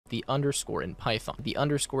the underscore in Python. The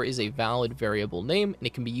underscore is a valid variable name, and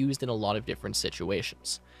it can be used in a lot of different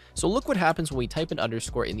situations. So look what happens when we type an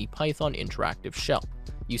underscore in the Python interactive shell.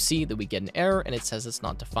 You see that we get an error and it says it's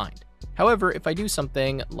not defined. However, if I do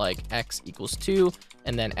something like x equals 2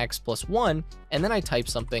 and then x plus 1, and then I type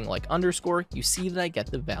something like underscore, you see that I get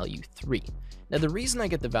the value 3. Now, the reason I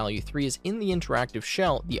get the value 3 is in the interactive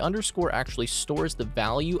shell, the underscore actually stores the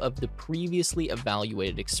value of the previously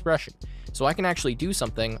evaluated expression. So I can actually do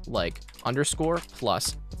something like underscore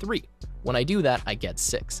plus 3. When I do that, I get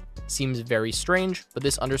 6. Seems very strange, but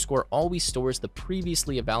this underscore always stores the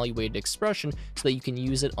previously evaluated expression so that you can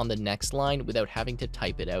use it on the next line without having to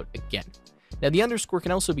type it out again. Now, the underscore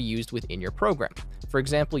can also be used within your program. For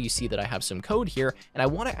example, you see that I have some code here, and I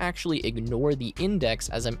want to actually ignore the index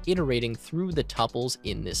as I'm iterating through the tuples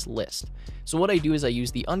in this list. So what I do is I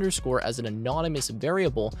use the underscore as an anonymous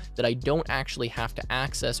variable that I don't actually have to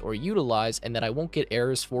access or utilize, and that I won't get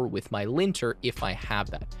errors for with my linter if I have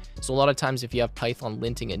that. So a lot of times if you have Python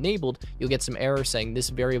linting enabled, you'll get some error saying this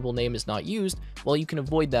variable name is not used. Well, you can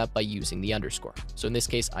avoid that by using the underscore. So in this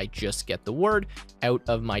case, I just get the word out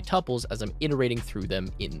of my tuples as I'm iterating through them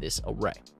in this array.